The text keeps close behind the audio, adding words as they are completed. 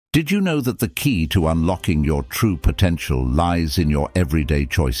Did you know that the key to unlocking your true potential lies in your everyday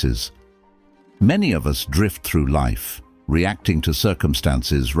choices? Many of us drift through life, reacting to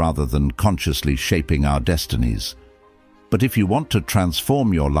circumstances rather than consciously shaping our destinies. But if you want to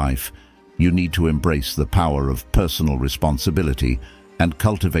transform your life, you need to embrace the power of personal responsibility and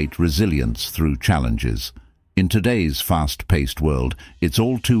cultivate resilience through challenges. In today's fast-paced world, it's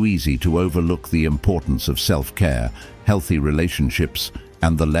all too easy to overlook the importance of self-care, healthy relationships,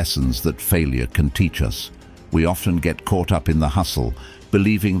 and the lessons that failure can teach us. We often get caught up in the hustle,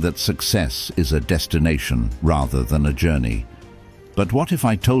 believing that success is a destination rather than a journey. But what if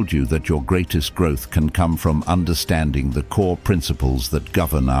I told you that your greatest growth can come from understanding the core principles that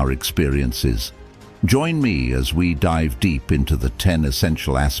govern our experiences? Join me as we dive deep into the 10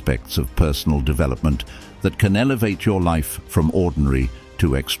 essential aspects of personal development that can elevate your life from ordinary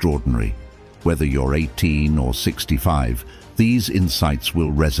to extraordinary. Whether you're 18 or 65, these insights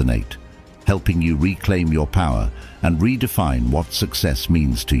will resonate, helping you reclaim your power and redefine what success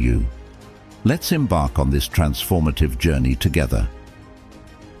means to you. Let's embark on this transformative journey together.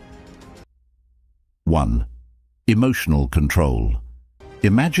 1. Emotional control.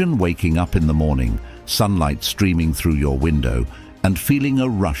 Imagine waking up in the morning, sunlight streaming through your window, and feeling a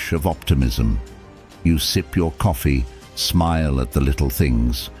rush of optimism. You sip your coffee, smile at the little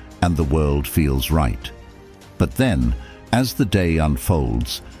things, and the world feels right. But then, as the day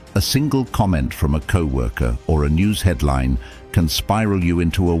unfolds, a single comment from a coworker or a news headline can spiral you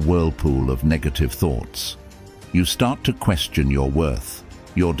into a whirlpool of negative thoughts. You start to question your worth,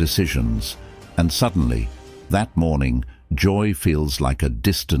 your decisions, and suddenly, that morning, joy feels like a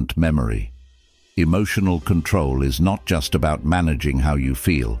distant memory. Emotional control is not just about managing how you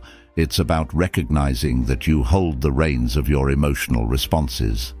feel, it's about recognizing that you hold the reins of your emotional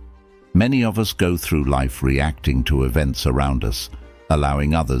responses. Many of us go through life reacting to events around us,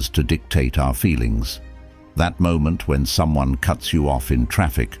 allowing others to dictate our feelings. That moment when someone cuts you off in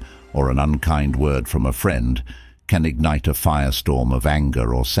traffic or an unkind word from a friend can ignite a firestorm of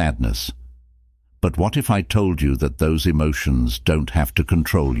anger or sadness. But what if I told you that those emotions don't have to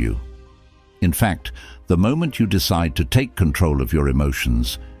control you? In fact, the moment you decide to take control of your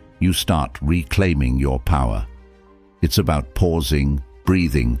emotions, you start reclaiming your power. It's about pausing,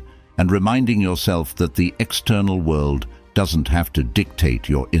 breathing, and reminding yourself that the external world doesn't have to dictate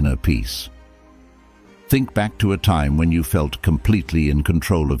your inner peace. Think back to a time when you felt completely in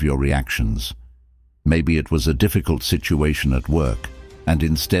control of your reactions. Maybe it was a difficult situation at work, and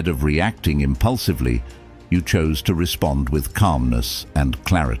instead of reacting impulsively, you chose to respond with calmness and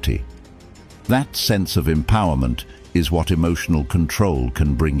clarity. That sense of empowerment is what emotional control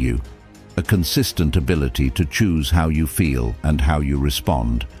can bring you, a consistent ability to choose how you feel and how you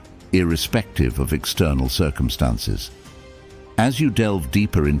respond, irrespective of external circumstances. As you delve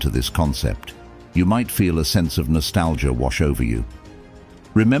deeper into this concept, you might feel a sense of nostalgia wash over you.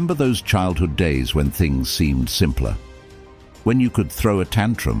 Remember those childhood days when things seemed simpler? When you could throw a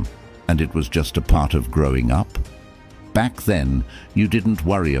tantrum and it was just a part of growing up? Back then, you didn't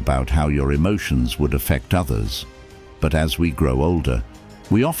worry about how your emotions would affect others. But as we grow older,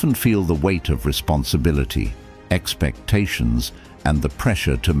 we often feel the weight of responsibility, expectations, and the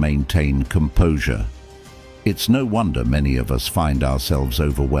pressure to maintain composure. It's no wonder many of us find ourselves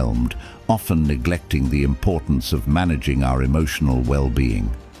overwhelmed, often neglecting the importance of managing our emotional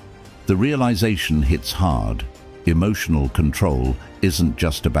well-being. The realization hits hard. Emotional control isn't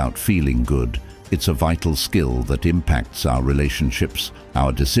just about feeling good, it's a vital skill that impacts our relationships,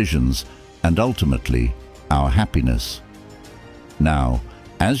 our decisions, and ultimately, our happiness. Now,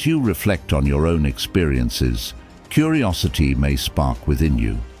 as you reflect on your own experiences, curiosity may spark within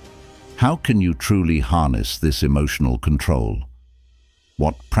you. How can you truly harness this emotional control?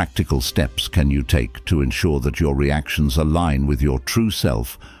 What practical steps can you take to ensure that your reactions align with your true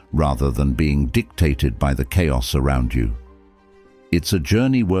self rather than being dictated by the chaos around you? It's a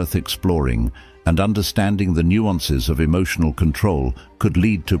journey worth exploring, and understanding the nuances of emotional control could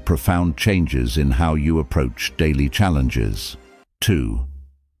lead to profound changes in how you approach daily challenges. 2.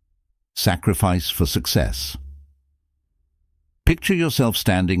 Sacrifice for success. Picture yourself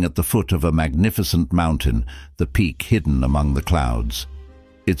standing at the foot of a magnificent mountain, the peak hidden among the clouds.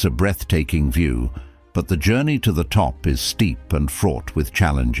 It's a breathtaking view, but the journey to the top is steep and fraught with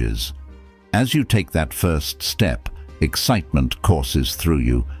challenges. As you take that first step, excitement courses through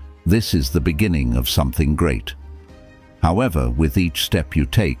you. This is the beginning of something great. However, with each step you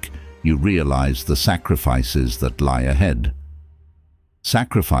take, you realize the sacrifices that lie ahead.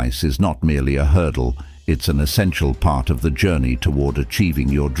 Sacrifice is not merely a hurdle, it's an essential part of the journey toward achieving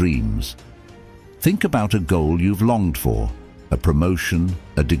your dreams. Think about a goal you've longed for, a promotion,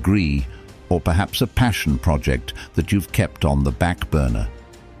 a degree, or perhaps a passion project that you've kept on the back burner.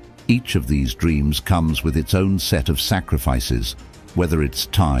 Each of these dreams comes with its own set of sacrifices, whether it's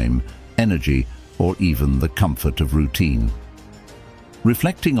time, energy, or even the comfort of routine.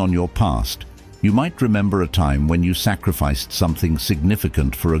 Reflecting on your past, you might remember a time when you sacrificed something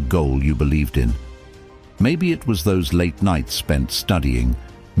significant for a goal you believed in. Maybe it was those late nights spent studying,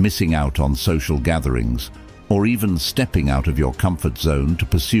 missing out on social gatherings, or even stepping out of your comfort zone to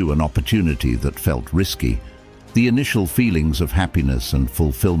pursue an opportunity that felt risky. The initial feelings of happiness and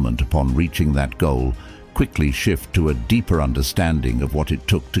fulfillment upon reaching that goal quickly shift to a deeper understanding of what it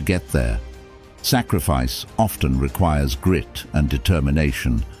took to get there. Sacrifice often requires grit and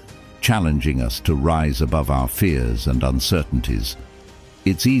determination, challenging us to rise above our fears and uncertainties.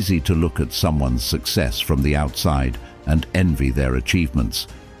 It's easy to look at someone's success from the outside and envy their achievements,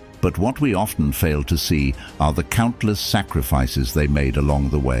 but what we often fail to see are the countless sacrifices they made along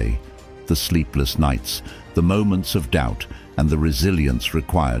the way, the sleepless nights, the moments of doubt, and the resilience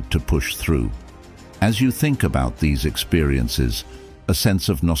required to push through. As you think about these experiences, a sense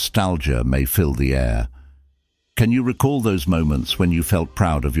of nostalgia may fill the air. Can you recall those moments when you felt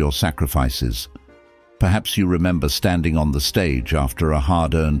proud of your sacrifices? Perhaps you remember standing on the stage after a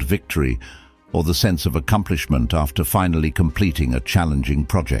hard-earned victory, or the sense of accomplishment after finally completing a challenging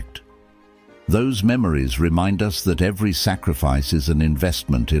project. Those memories remind us that every sacrifice is an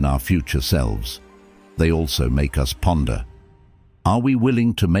investment in our future selves. They also make us ponder. Are we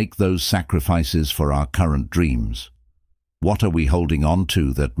willing to make those sacrifices for our current dreams? What are we holding on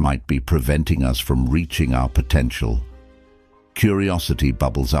to that might be preventing us from reaching our potential? Curiosity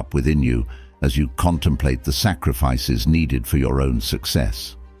bubbles up within you as you contemplate the sacrifices needed for your own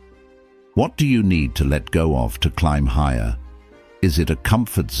success. What do you need to let go of to climb higher? Is it a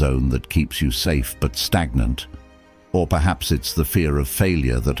comfort zone that keeps you safe but stagnant? Or perhaps it's the fear of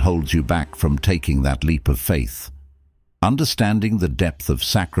failure that holds you back from taking that leap of faith? Understanding the depth of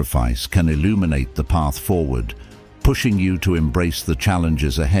sacrifice can illuminate the path forward, pushing you to embrace the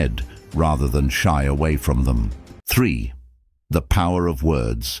challenges ahead rather than shy away from them. 3. The power of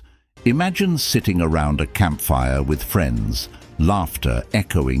words. Imagine sitting around a campfire with friends, laughter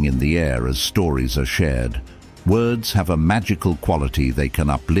echoing in the air as stories are shared. Words have a magical quality. They can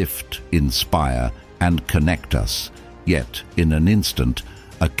uplift, inspire, and connect us. Yet, in an instant,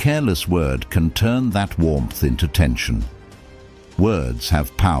 a careless word can turn that warmth into tension. Words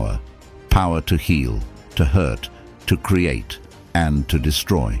have power. Power to heal, to hurt, to create, and to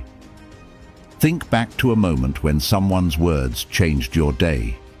destroy. Think back to a moment when someone's words changed your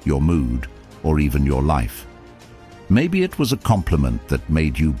day, your mood, or even your life. Maybe it was a compliment that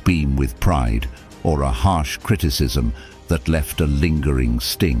made you beam with pride, or a harsh criticism that left a lingering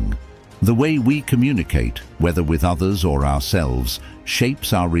sting. The way we communicate, whether with others or ourselves,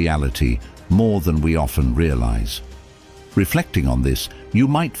 shapes our reality more than we often realize. Reflecting on this, you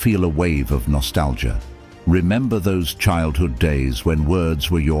might feel a wave of nostalgia. Remember those childhood days when words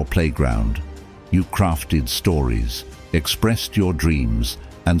were your playground. You crafted stories, expressed your dreams,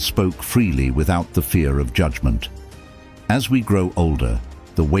 and spoke freely without the fear of judgment. As we grow older,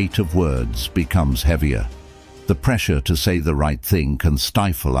 the weight of words becomes heavier. The pressure to say the right thing can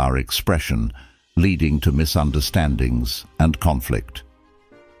stifle our expression, leading to misunderstandings and conflict.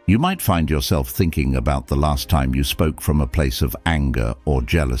 You might find yourself thinking about the last time you spoke from a place of anger or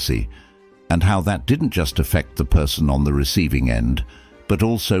jealousy, and how that didn't just affect the person on the receiving end, but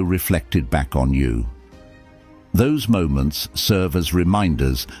also reflected back on you. Those moments serve as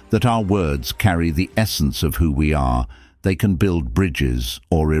reminders that our words carry the essence of who we are. They can build bridges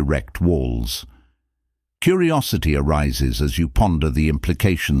or erect walls. Curiosity arises as you ponder the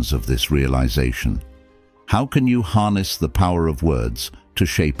implications of this realization. How can you harness the power of words to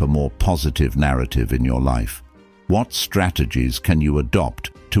shape a more positive narrative in your life? What strategies can you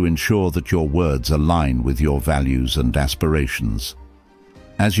adopt to ensure that your words align with your values and aspirations?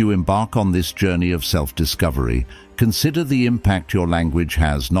 As you embark on this journey of self-discovery, consider the impact your language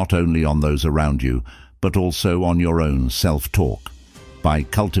has not only on those around you, but also on your own self-talk. By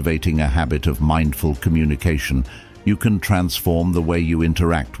cultivating a habit of mindful communication, you can transform the way you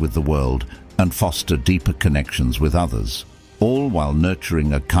interact with the world and foster deeper connections with others, all while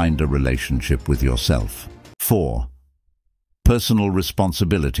nurturing a kinder relationship with yourself. 4. Personal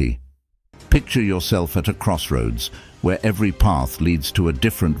responsibility. Picture yourself at a crossroads where every path leads to a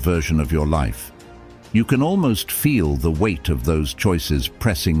different version of your life. You can almost feel the weight of those choices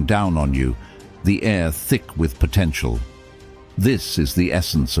pressing down on you, the air thick with potential. This is the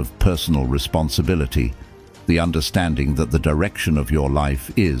essence of personal responsibility, the understanding that the direction of your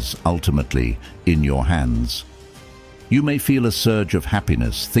life is ultimately in your hands. You may feel a surge of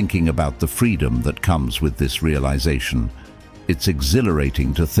happiness thinking about the freedom that comes with this realization. It's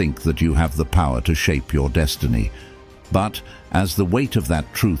exhilarating to think that you have the power to shape your destiny. But as the weight of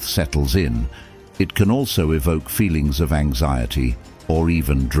that truth settles in, it can also evoke feelings of anxiety or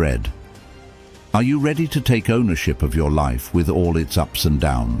even dread. Are you ready to take ownership of your life with all its ups and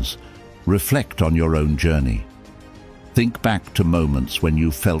downs? Reflect on your own journey. Think back to moments when you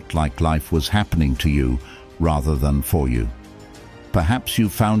felt like life was happening to you rather than for you. Perhaps you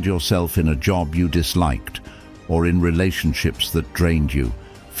found yourself in a job you disliked or in relationships that drained you,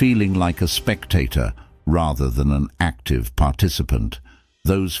 feeling like a spectator rather than an active participant.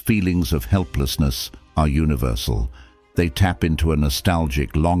 Those feelings of helplessness are universal. They tap into a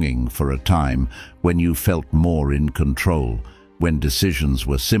nostalgic longing for a time when you felt more in control, when decisions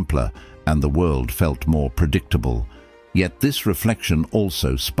were simpler and the world felt more predictable. Yet this reflection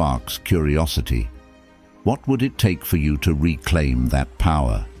also sparks curiosity. What would it take for you to reclaim that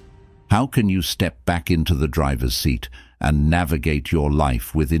power? How can you step back into the driver's seat and navigate your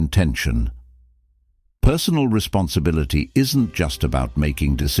life with intention? Personal responsibility isn't just about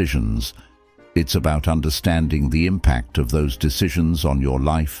making decisions. It's about understanding the impact of those decisions on your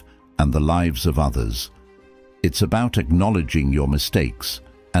life and the lives of others. It's about acknowledging your mistakes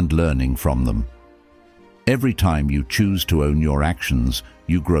and learning from them. Every time you choose to own your actions,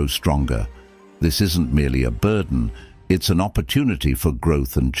 you grow stronger. This isn't merely a burden, it's an opportunity for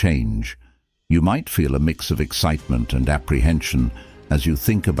growth and change. You might feel a mix of excitement and apprehension as you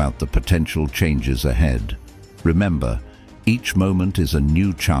think about the potential changes ahead. Remember, each moment is a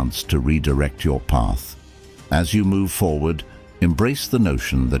new chance to redirect your path. As you move forward, embrace the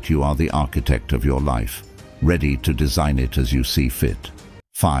notion that you are the architect of your life, ready to design it as you see fit.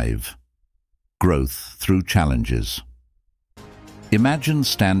 5. Growth through challenges. Imagine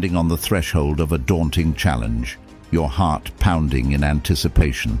standing on the threshold of a daunting challenge, your heart pounding in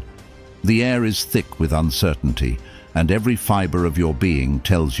anticipation. The air is thick with uncertainty, and every fiber of your being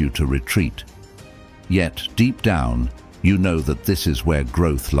tells you to retreat. Yet, deep down, you know that this is where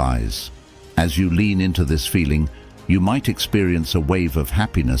growth lies. As you lean into this feeling, you might experience a wave of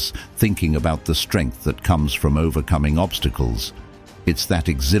happiness thinking about the strength that comes from overcoming obstacles. It's that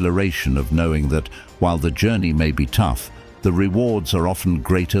exhilaration of knowing that, while the journey may be tough, the rewards are often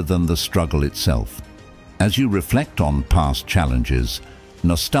greater than the struggle itself. As you reflect on past challenges,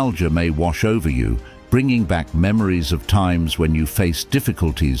 nostalgia may wash over you, bringing back memories of times when you faced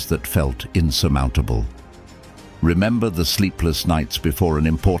difficulties that felt insurmountable. Remember the sleepless nights before an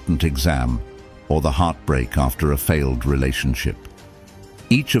important exam, or the heartbreak after a failed relationship.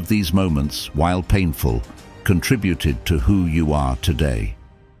 Each of these moments, while painful, contributed to who you are today.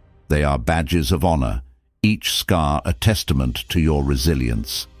 They are badges of honor, each scar a testament to your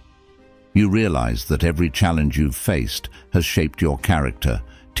resilience. You realize that every challenge you've faced has shaped your character,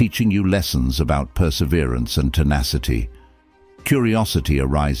 teaching you lessons about perseverance and tenacity. Curiosity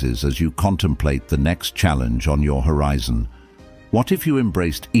arises as you contemplate the next challenge on your horizon. What if you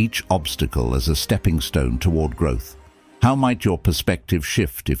embraced each obstacle as a stepping stone toward growth? How might your perspective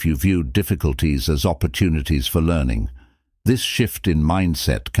shift if you viewed difficulties as opportunities for learning? This shift in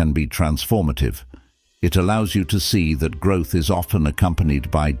mindset can be transformative. It allows you to see that growth is often accompanied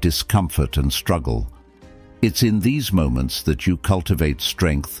by discomfort and struggle. It's in these moments that you cultivate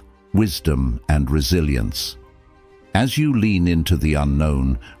strength, wisdom, and resilience. As you lean into the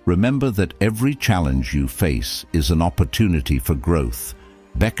unknown, remember that every challenge you face is an opportunity for growth,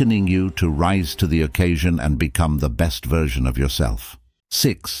 beckoning you to rise to the occasion and become the best version of yourself.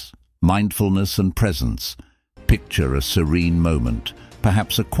 6. Mindfulness and presence. Picture a serene moment,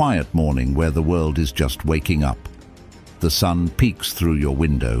 perhaps a quiet morning where the world is just waking up. The sun peeks through your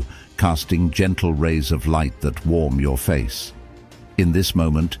window, casting gentle rays of light that warm your face. In this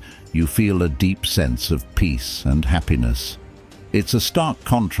moment, you feel a deep sense of peace and happiness. It's a stark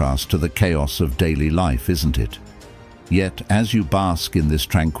contrast to the chaos of daily life, isn't it? Yet, as you bask in this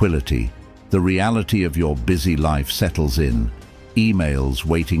tranquility, the reality of your busy life settles in, emails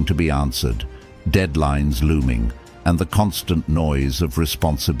waiting to be answered, deadlines looming, and the constant noise of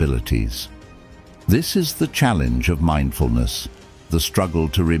responsibilities. This is the challenge of mindfulness, the struggle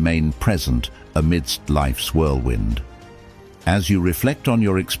to remain present amidst life's whirlwind. As you reflect on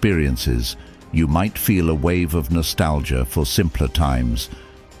your experiences, you might feel a wave of nostalgia for simpler times,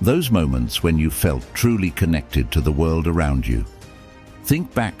 those moments when you felt truly connected to the world around you.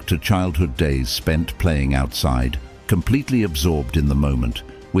 Think back to childhood days spent playing outside, completely absorbed in the moment,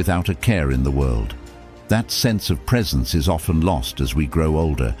 without a care in the world. That sense of presence is often lost as we grow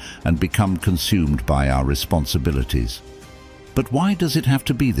older and become consumed by our responsibilities. But why does it have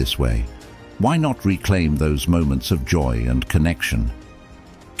to be this way? Why not reclaim those moments of joy and connection?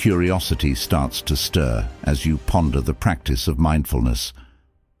 Curiosity starts to stir as you ponder the practice of mindfulness.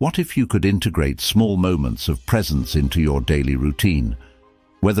 What if you could integrate small moments of presence into your daily routine?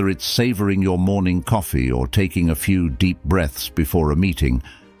 Whether it's savoring your morning coffee or taking a few deep breaths before a meeting,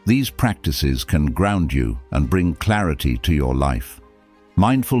 these practices can ground you and bring clarity to your life.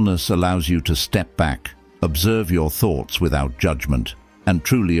 Mindfulness allows you to step back, observe your thoughts without judgment, and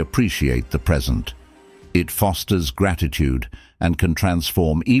truly appreciate the present. It fosters gratitude and can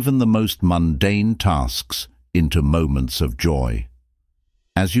transform even the most mundane tasks into moments of joy.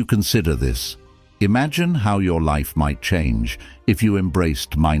 As you consider this, imagine how your life might change if you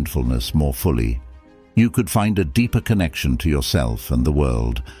embraced mindfulness more fully. You could find a deeper connection to yourself and the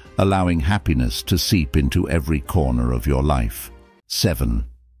world, allowing happiness to seep into every corner of your life. 7.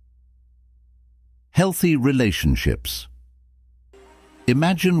 Healthy relationships.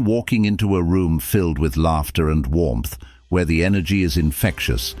 Imagine walking into a room filled with laughter and warmth, where the energy is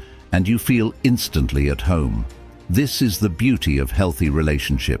infectious and you feel instantly at home. This is the beauty of healthy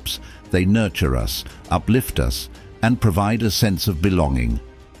relationships. They nurture us, uplift us, and provide a sense of belonging.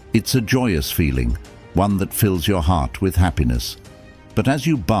 It's a joyous feeling, one that fills your heart with happiness. But as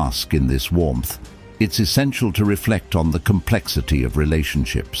you bask in this warmth, it's essential to reflect on the complexity of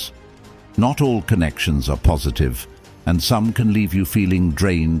relationships. Not all connections are positive, and some can leave you feeling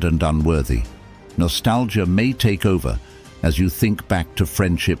drained and unworthy. Nostalgia may take over as you think back to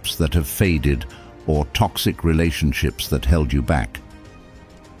friendships that have faded or toxic relationships that held you back.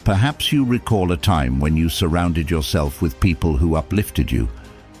 Perhaps you recall a time when you surrounded yourself with people who uplifted you,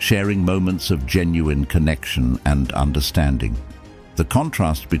 sharing moments of genuine connection and understanding. The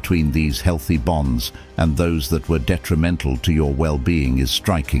contrast between these healthy bonds and those that were detrimental to your well-being is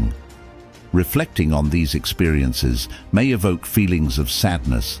striking. Reflecting on these experiences may evoke feelings of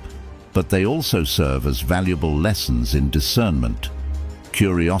sadness, but they also serve as valuable lessons in discernment.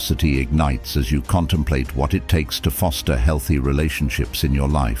 Curiosity ignites as you contemplate what it takes to foster healthy relationships in your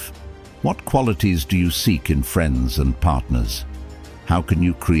life. What qualities do you seek in friends and partners? How can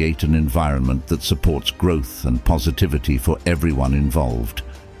you create an environment that supports growth and positivity for everyone involved?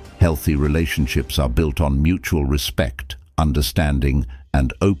 Healthy relationships are built on mutual respect, understanding,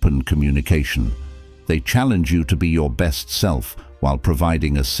 and open communication. They challenge you to be your best self while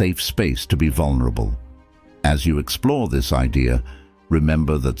providing a safe space to be vulnerable. As you explore this idea,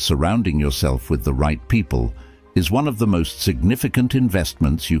 remember that surrounding yourself with the right people is one of the most significant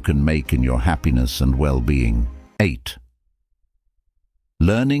investments you can make in your happiness and well-being. 8.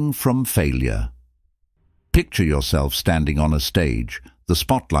 Learning from failure. Picture yourself standing on a stage, the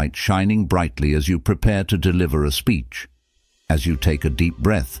spotlight shining brightly as you prepare to deliver a speech. As you take a deep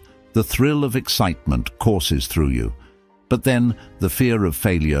breath, the thrill of excitement courses through you. But then the fear of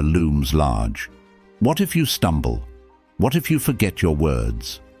failure looms large. What if you stumble? What if you forget your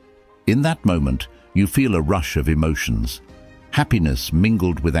words? In that moment, you feel a rush of emotions. Happiness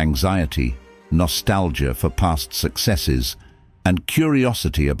mingled with anxiety, nostalgia for past successes, and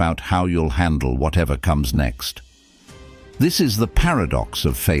curiosity about how you'll handle whatever comes next. This is the paradox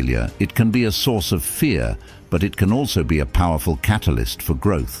of failure. It can be a source of fear, but it can also be a powerful catalyst for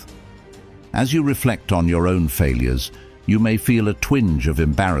growth. As you reflect on your own failures, you may feel a twinge of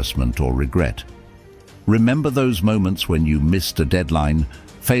embarrassment or regret. Remember those moments when you missed a deadline,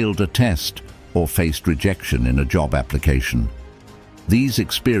 failed a test, or faced rejection in a job application. These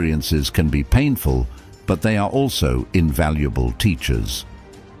experiences can be painful, but they are also invaluable teachers.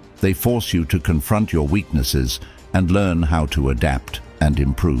 They force you to confront your weaknesses and learn how to adapt and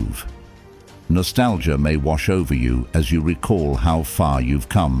improve. Nostalgia may wash over you as you recall how far you've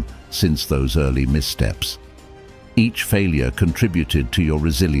come since those early missteps. Each failure contributed to your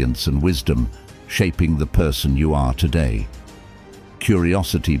resilience and wisdom, shaping the person you are today.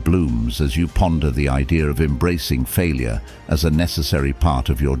 Curiosity blooms as you ponder the idea of embracing failure as a necessary part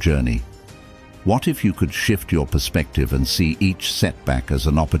of your journey. What if you could shift your perspective and see each setback as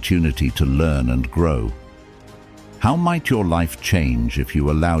an opportunity to learn and grow? How might your life change if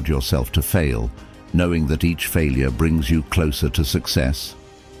you allowed yourself to fail, knowing that each failure brings you closer to success?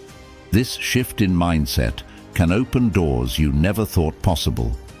 This shift in mindset can open doors you never thought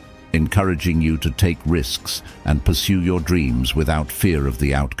possible, encouraging you to take risks and pursue your dreams without fear of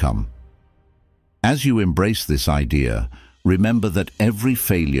the outcome. As you embrace this idea, remember that every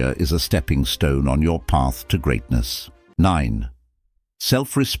failure is a stepping stone on your path to greatness. 9.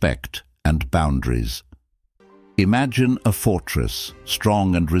 Self-respect and boundaries. Imagine a fortress,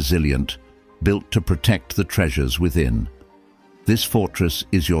 strong and resilient, built to protect the treasures within. This fortress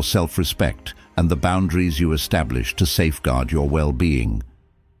is your self-respect and the boundaries you establish to safeguard your well-being.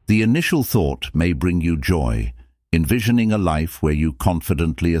 The initial thought may bring you joy, envisioning a life where you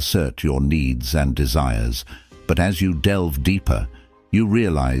confidently assert your needs and desires, but as you delve deeper, you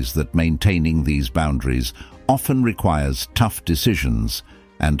realize that maintaining these boundaries often requires tough decisions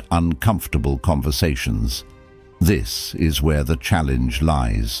and uncomfortable conversations. This is where the challenge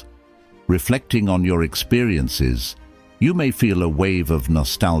lies. Reflecting on your experiences, you may feel a wave of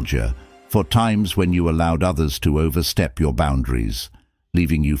nostalgia for times when you allowed others to overstep your boundaries,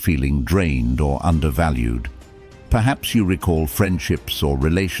 leaving you feeling drained or undervalued. Perhaps you recall friendships or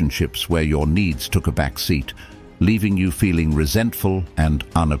relationships where your needs took a back seat, leaving you feeling resentful and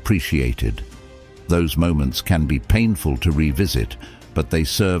unappreciated. Those moments can be painful to revisit, but they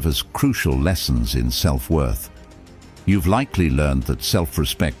serve as crucial lessons in self-worth. You've likely learned that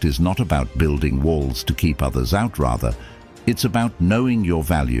self-respect is not about building walls to keep others out. Rather, it's about knowing your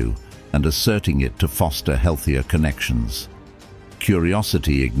value and asserting it to foster healthier connections.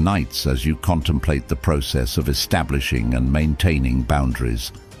 Curiosity ignites as you contemplate the process of establishing and maintaining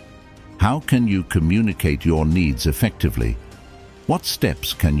boundaries. How can you communicate your needs effectively? What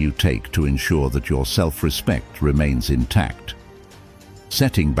steps can you take to ensure that your self-respect remains intact?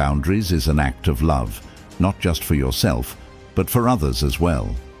 Setting boundaries is an act of love, not just for yourself, but for others as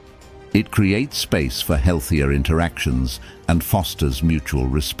well. It creates space for healthier interactions and fosters mutual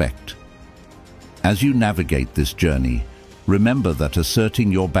respect. As you navigate this journey, remember that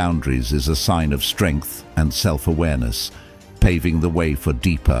asserting your boundaries is a sign of strength and self-awareness, paving the way for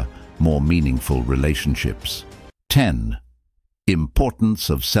deeper, more meaningful relationships. 10. Importance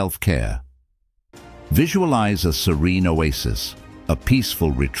of self-care. Visualize a serene oasis, a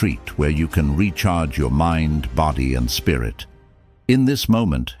peaceful retreat where you can recharge your mind, body, and spirit. In this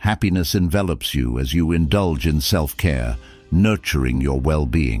moment, happiness envelops you as you indulge in self-care, nurturing your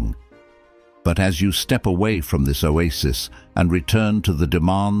well-being. But as you step away from this oasis and return to the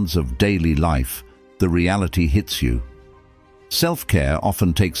demands of daily life, the reality hits you. Self-care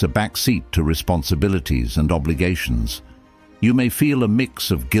often takes a back seat to responsibilities and obligations. You may feel a mix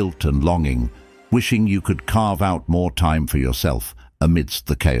of guilt and longing, wishing you could carve out more time for yourself amidst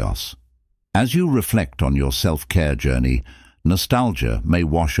the chaos. As you reflect on your self-care journey, nostalgia may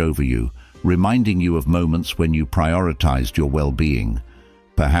wash over you, reminding you of moments when you prioritized your well-being.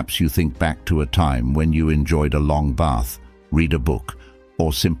 Perhaps you think back to a time when you enjoyed a long bath, read a book,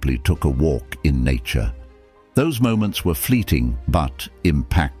 or simply took a walk in nature. Those moments were fleeting but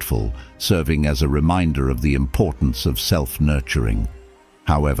impactful, serving as a reminder of the importance of self-nurturing.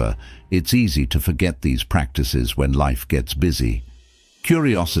 However, it's easy to forget these practices when life gets busy.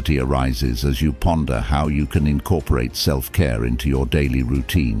 Curiosity arises as you ponder how you can incorporate self-care into your daily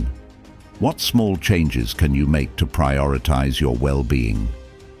routine. What small changes can you make to prioritize your well-being?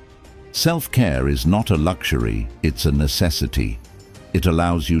 Self-care is not a luxury, it's a necessity. It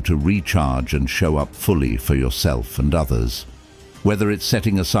allows you to recharge and show up fully for yourself and others. Whether it's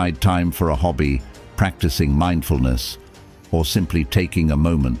setting aside time for a hobby, practicing mindfulness, or simply taking a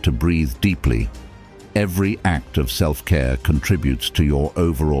moment to breathe deeply, every act of self-care contributes to your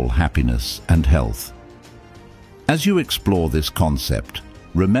overall happiness and health. As you explore this concept,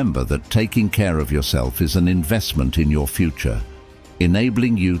 remember that taking care of yourself is an investment in your future,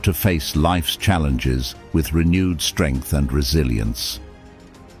 enabling you to face life's challenges with renewed strength and resilience.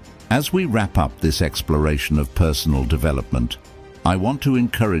 As we wrap up this exploration of personal development, I want to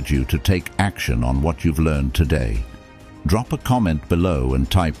encourage you to take action on what you've learned today. Drop a comment below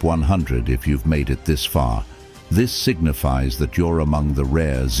and type 100 if you've made it this far. This signifies that you're among the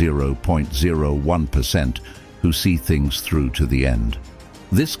rare 0.01% who see things through to the end.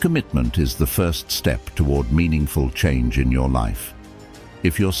 This commitment is the first step toward meaningful change in your life.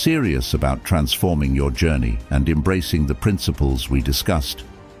 If you're serious about transforming your journey and embracing the principles we discussed,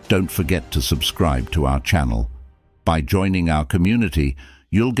 don't forget to subscribe to our channel. By joining our community,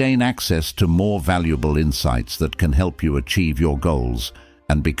 you'll gain access to more valuable insights that can help you achieve your goals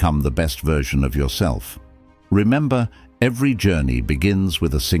and become the best version of yourself. Remember, every journey begins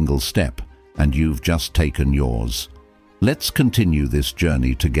with a single step, and you've just taken yours. Let's continue this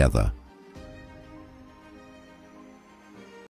journey together.